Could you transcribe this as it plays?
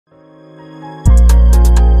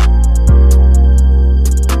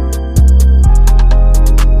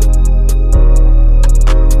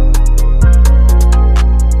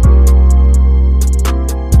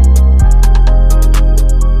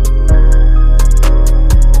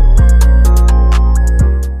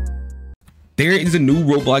there is a new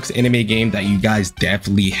Roblox anime game that you guys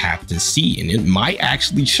definitely have to see, and it might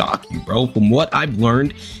actually shock you, bro. From what I've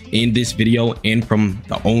learned in this video and from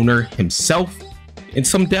the owner himself and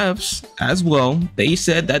some devs as well, they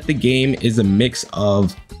said that the game is a mix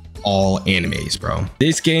of all animes, bro.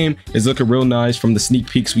 This game is looking real nice from the sneak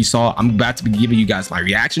peeks we saw. I'm about to be giving you guys my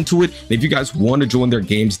reaction to it. If you guys want to join their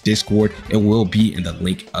game's Discord, it will be in the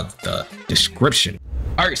link of the description.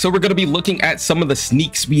 All right, so we're gonna be looking at some of the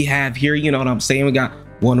sneaks we have here. You know what I'm saying? We got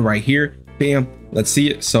one right here. Bam, let's see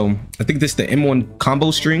it. So I think this is the M1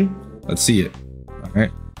 combo string. Let's see it. All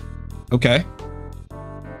right, okay,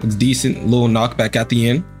 looks decent. Little knockback at the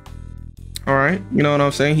end. All right, you know what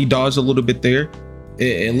I'm saying? He dodged a little bit there.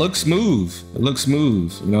 It looks smooth. It looks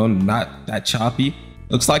smooth, you know, not that choppy.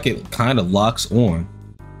 Looks like it kind of locks on.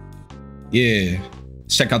 Yeah,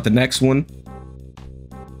 let's check out the next one.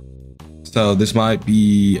 So this might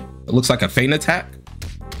be, it looks like a feint attack.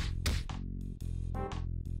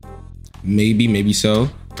 Maybe so.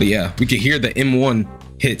 But yeah, we can hear the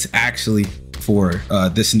M1 hits actually for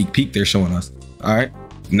this sneak peek they're showing us. All right,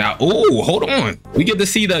 now, oh, hold on. We get to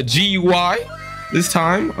see the GUI this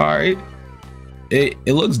time. All right. It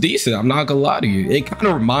looks decent. I'm not gonna lie to you. It kind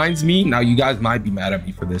of reminds me, now you guys might be mad at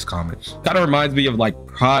me for this comment, kind of reminds me of like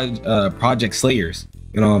Project Slayers.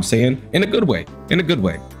 You know what I'm saying? In a good way, in a good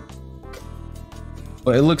way.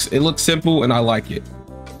 But it looks simple and I like it.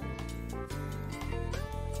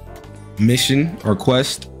 Mission or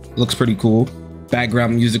quest looks pretty cool.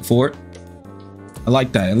 Background music for it. I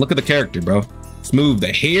like that. And look at the character, bro. Smooth.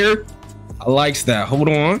 The hair, I likes that. Hold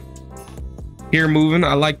on. Hair moving,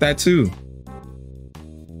 I like that too.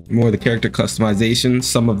 More of the character customization,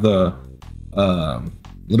 some of the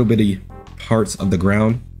little bitty parts of the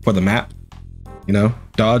ground for the map, you know,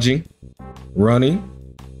 dodging, running.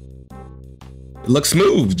 It looks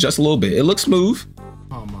smooth, just a little bit. It looks smooth.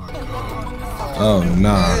 Oh my god. Oh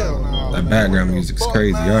nah, that background music's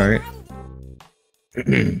crazy. All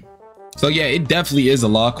right. So yeah, it definitely is a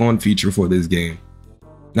lock-on feature for this game,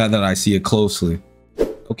 now that I see it closely.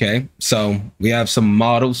 Okay, so we have some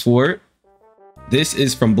models for it. This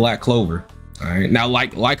is from Black Clover. All right, now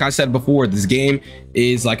like I said before, this game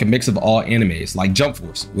is like a mix of all animes, like Jump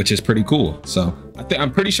Force, which is pretty cool. So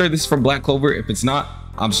I'm pretty sure this is from Black Clover. If it's not,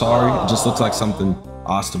 I'm sorry. It just looks like something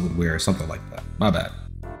Austin would wear or something like that. My bad.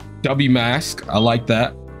 W mask, I like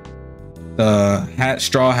that. The hat,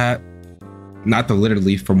 straw hat, not the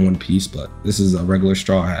literally from One Piece, but this is a regular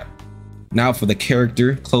straw hat. Now for the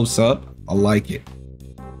character close up, I like it.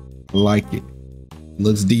 I like it.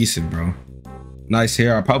 Looks decent, bro. Nice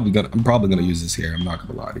hair. I'm probably gonna use this hair. I'm not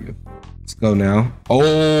gonna lie to you. Let's go now.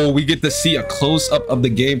 Oh, we get to see a close-up of the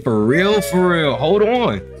game for real, for real. Hold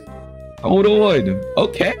on. Hold on.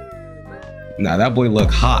 Okay. Now that boy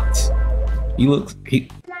look hot. He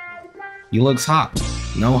looks hot.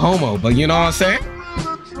 No homo, but you know what I'm saying?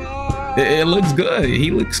 It looks good.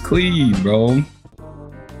 He looks clean, bro.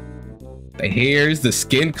 The hairs, the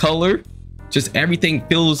skin color, just everything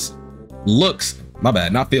looks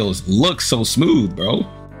so smooth, bro.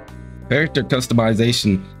 Character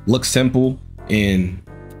customization looks simple, and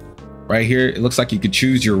right here it looks like you could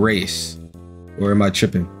choose your race. Or am I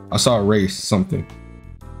tripping? I saw a race something.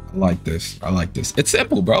 I like this. It's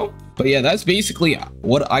simple, bro. But yeah, that's basically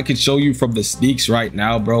what I could show you from the sneaks right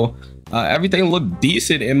now, bro. Everything looked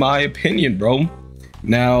decent in my opinion, bro.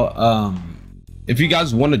 Now if you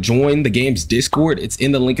guys want to join the game's Discord, it's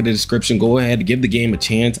in the link in the description. Go ahead and give the game a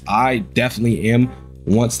chance. I definitely am,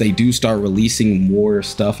 once they do start releasing more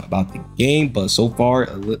stuff about the game. But so far,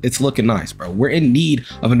 it's looking nice, bro. We're in need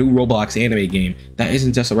of a new Roblox anime game that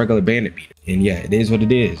isn't just a regular bandit beat. And yeah, it is what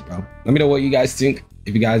it is, bro. Let me know what you guys think.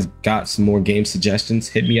 If you guys got some more game suggestions,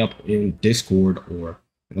 hit me up in Discord or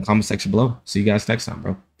in the comment section below. See you guys next time,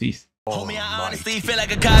 bro. Peace. Homie, I honestly feel like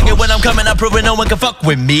a Kage when I'm coming up, proving no one can fuck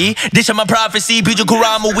with me. This is my prophecy, Buju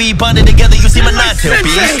Kurama, we bonded together, you see my nine-tail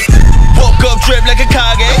beast. Woke up, drip like a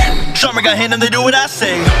Kage. Sharma got hand and they do what I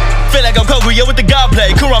say. Feel like I'm Kaguya with the god play.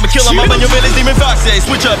 Kurama kill him, I'm on your village, demon fox say.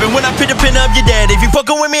 Switch up, and when I pin the pin up, you're dead. If you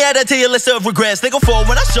fucking with me, I tell you less of regrets. They go forward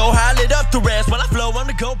when I show how I lit up the rest. When I flow, I'm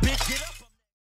the go bitch.